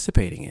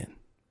participating in.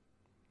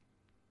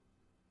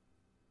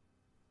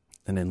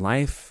 And in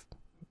life,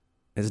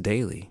 it's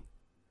daily.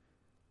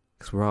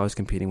 Because we're always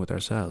competing with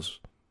ourselves.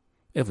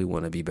 If we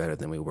want to be better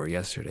than we were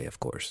yesterday,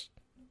 of course.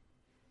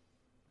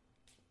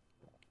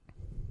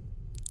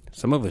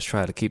 Some of us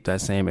try to keep that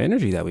same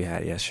energy that we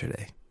had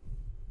yesterday.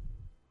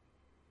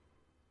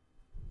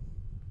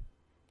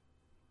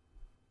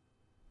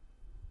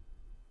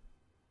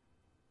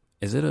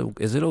 Is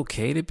it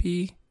okay to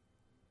be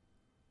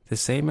the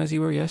same as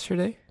you were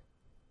yesterday?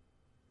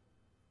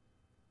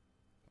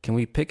 Can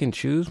we pick and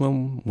choose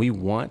when we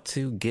want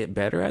to get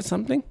better at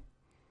something?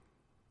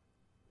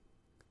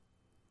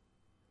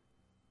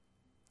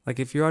 Like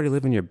if you're already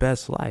living your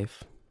best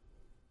life,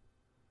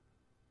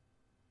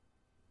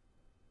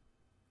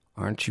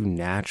 aren't you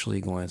naturally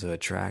going to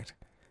attract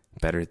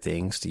better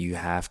things? Do you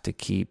have to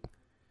keep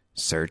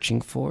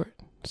searching for it?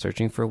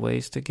 Searching for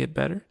ways to get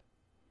better?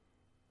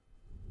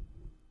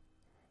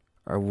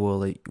 Or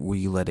will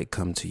you let it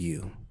come to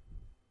you?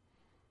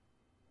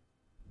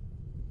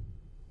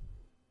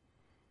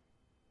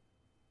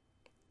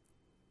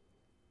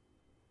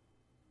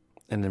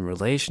 And in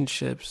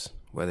relationships,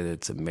 whether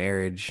it's a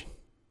marriage,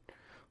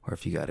 or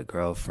if you got a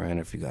girlfriend,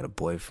 or if you got a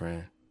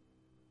boyfriend,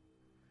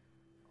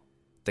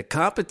 the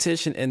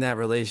competition in that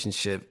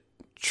relationship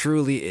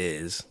truly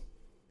is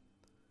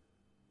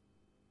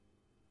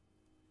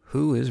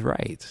who is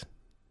right.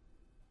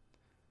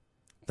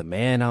 The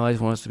man always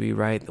wants to be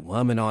right. The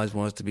woman always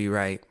wants to be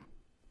right.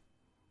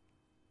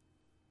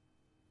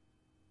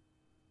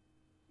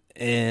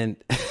 And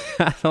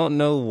I don't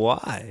know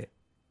why.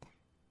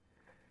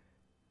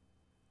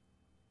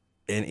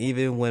 And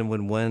even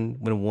when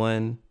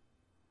one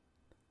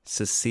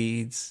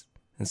succeeds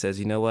and says,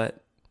 you know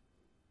what?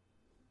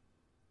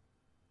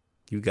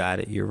 You got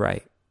it. You're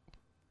right.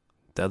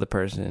 The other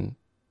person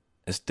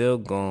is still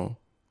going to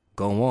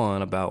go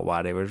on about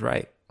why they was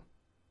right.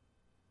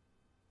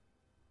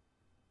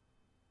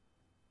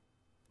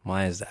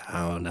 Why is that?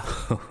 I don't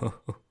know.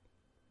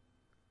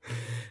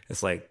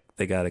 It's like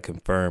they got to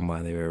confirm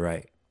why they were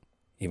right,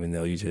 even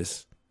though you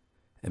just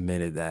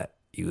admitted that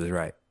you was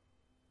right.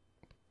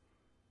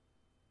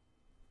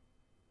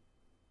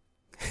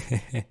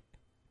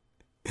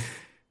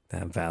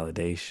 That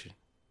validation.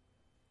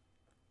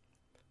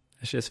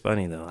 It's just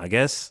funny though. I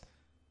guess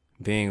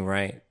being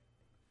right,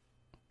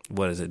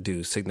 what does it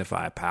do?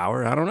 Signify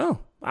power? I don't know.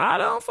 I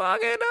don't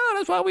fucking know.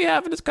 That's why we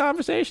having this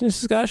conversation, this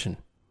discussion.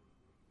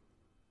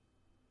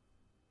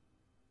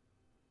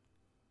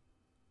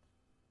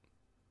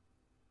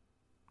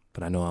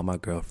 But I know all my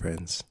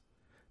girlfriends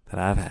that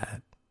I've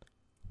had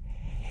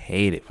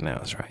hated when I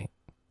was right.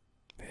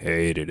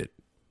 Hated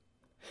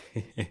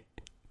it.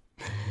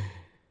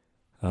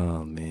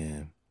 Oh,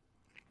 man.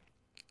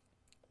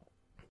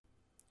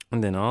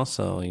 And then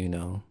also,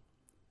 when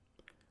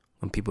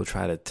people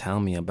try to tell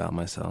me about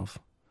myself,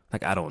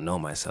 like I don't know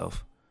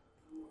myself,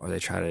 or they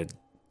try to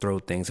throw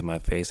things in my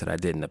face that I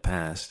did in the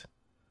past,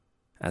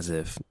 as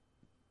if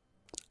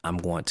I'm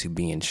going to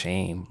be in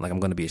shame, like I'm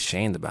going to be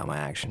ashamed about my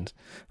actions.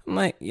 I'm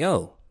like,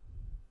 yo,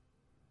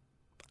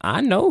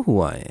 I know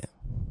who I am,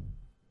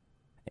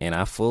 and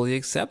I fully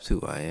accept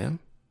who I am,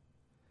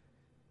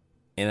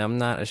 and I'm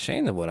not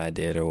ashamed of what I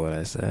did or what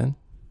I said.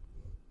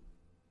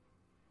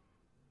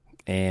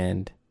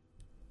 And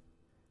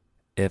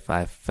if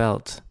I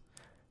felt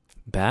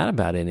bad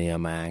about any of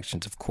my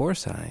actions, of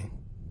course I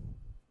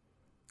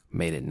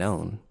made it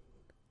known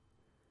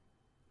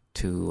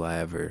to who I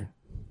ever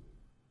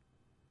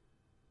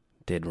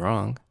did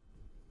wrong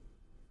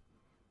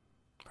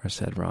or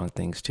said wrong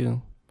things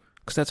to,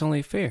 because that's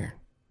only fair.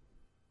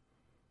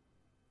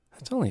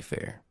 That's only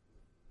fair.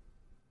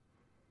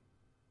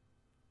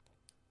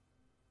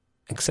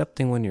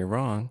 Accepting when you're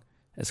wrong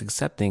is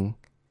accepting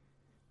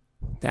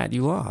that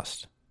you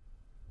lost.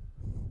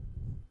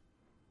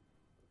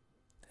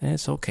 And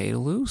it's okay to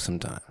lose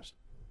sometimes.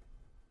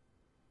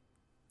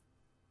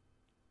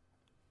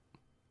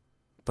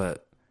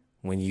 But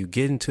when you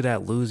get into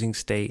that losing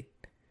state,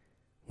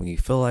 when you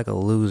feel like a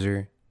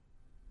loser,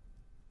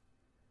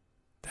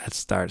 that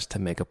starts to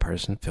make a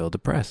person feel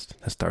depressed.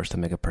 That starts to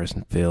make a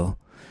person feel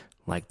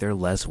like they're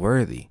less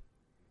worthy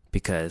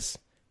because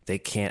they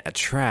can't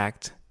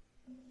attract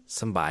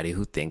somebody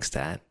who thinks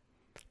that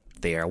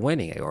they are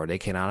winning, or they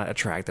cannot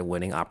attract a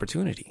winning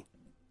opportunity.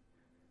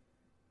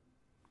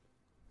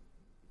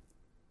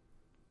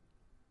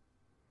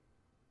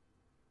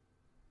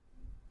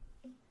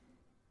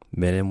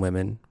 Men and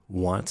women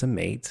want to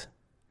mate.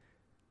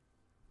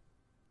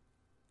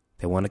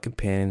 They want a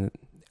companion.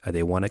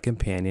 They want a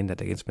companion that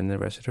they can spend the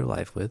rest of their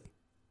life with.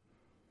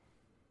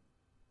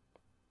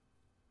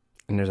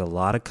 And there's a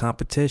lot of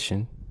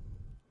competition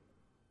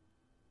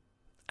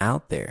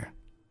out there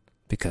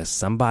because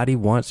somebody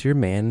wants your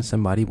man and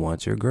somebody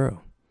wants your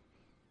girl.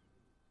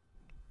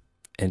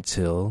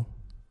 Until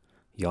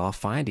y'all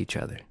find each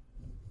other.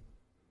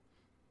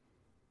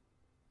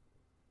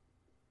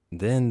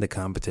 Then the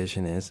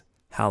competition is,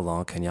 how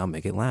long can y'all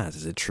make it last?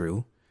 Is it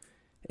true?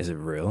 Is it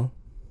real?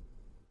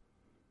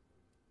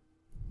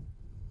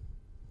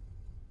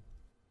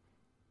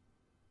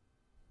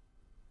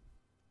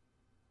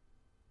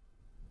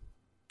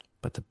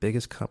 But the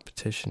biggest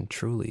competition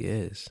truly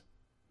is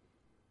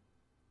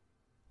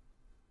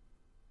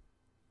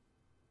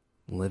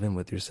living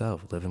with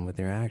yourself, living with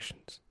your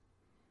actions,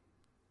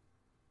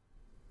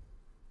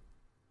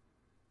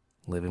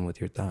 living with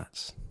your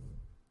thoughts.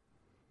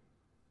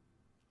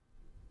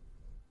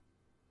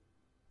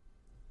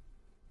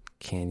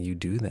 Can you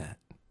do that?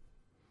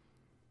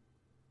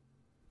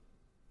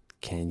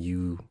 Can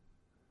you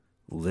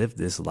live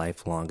this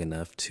life long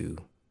enough to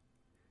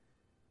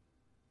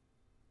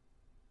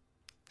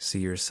see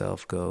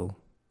yourself go,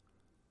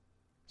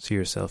 see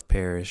yourself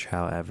perish,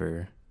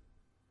 however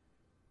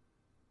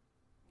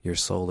your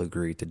soul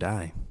agreed to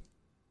die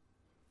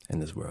in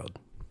this world?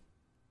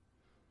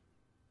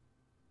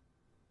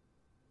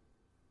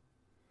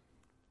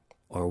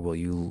 Or will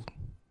you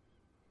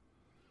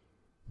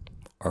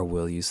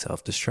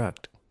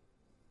self-destruct?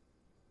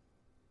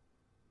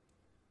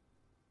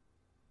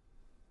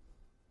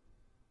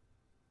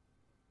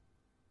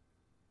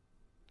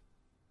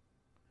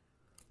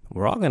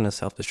 We're all going to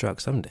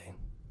self-destruct someday.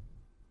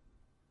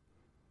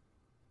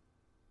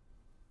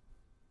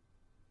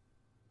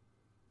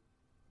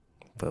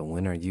 But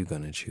when are you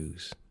going to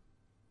choose?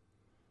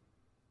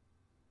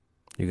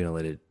 You're going to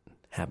let it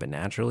happen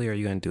naturally, or are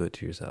you going to do it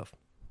to yourself?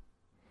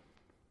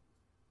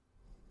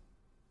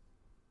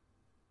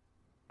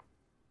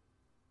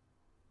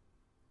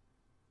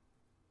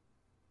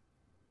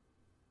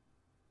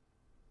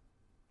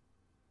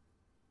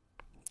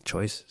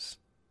 Choices.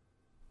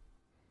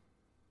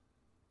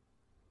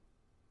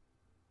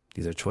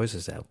 These are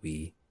choices that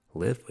we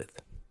live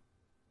with.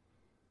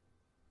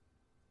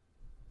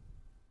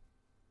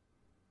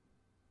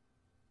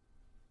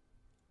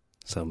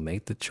 So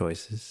make the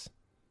choices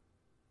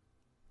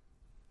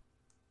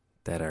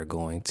that are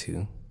going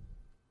to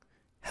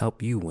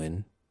help you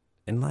win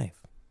in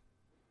life.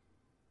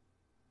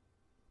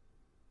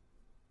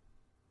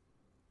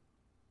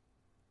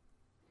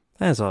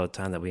 That is all the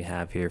time that we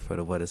have here for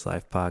the What is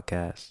Life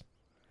podcast.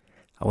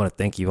 I want to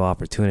thank you all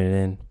for tuning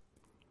in.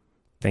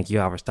 Thank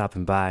you all for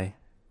stopping by.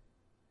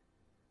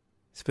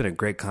 It's been a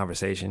great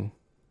conversation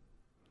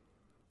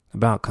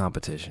about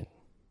competition.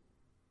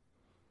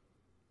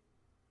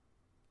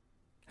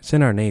 It's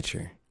in our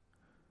nature.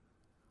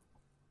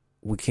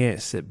 We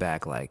can't sit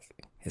back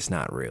like it's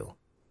not real.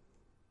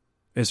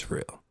 It's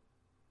real.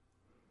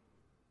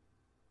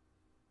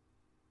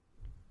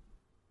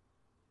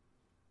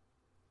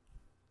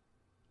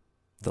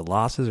 The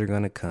losses are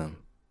going to come.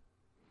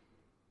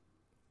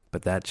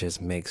 But that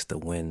just makes the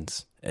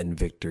wins and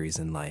victories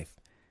in life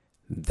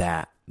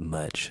that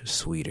much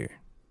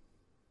sweeter.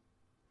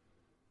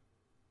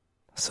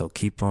 So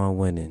keep on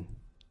winning.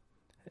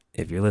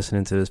 If you're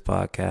listening to this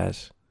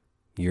podcast,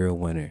 you're a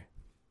winner.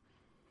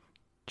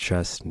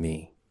 Trust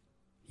me,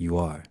 you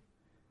are.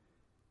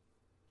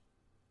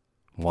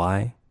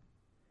 Why?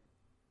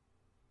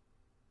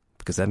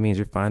 Because that means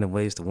you're finding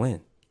ways to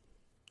win.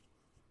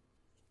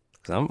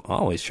 Because I'm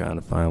always trying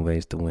to find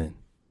ways to win.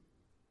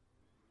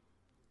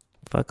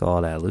 Fuck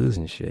all that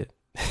losing shit.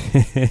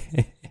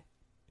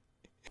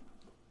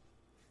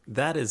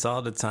 That is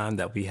all the time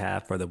that we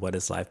have for the What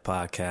is Life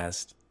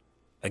podcast.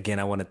 Again,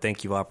 I want to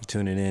thank you all for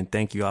tuning in.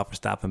 Thank you all for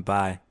stopping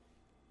by.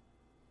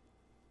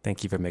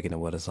 Thank you for making the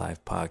What is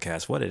Life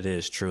podcast what it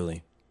is,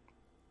 truly.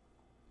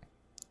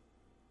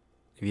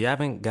 If you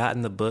haven't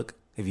gotten the book,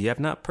 if you have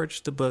not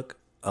purchased the book,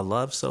 A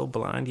Love So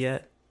Blind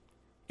yet,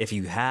 if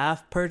you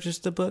have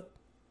purchased the book,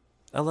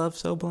 A Love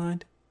So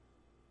Blind,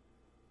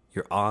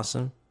 you're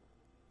awesome.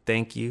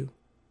 Thank you.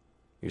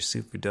 You're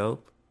super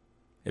dope.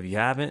 If you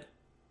haven't,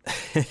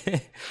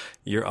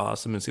 you're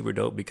awesome and super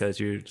dope because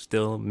you're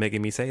still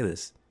making me say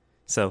this.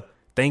 So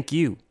thank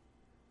you.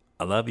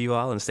 I love you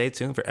all and stay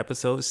tuned for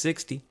episode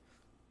 60.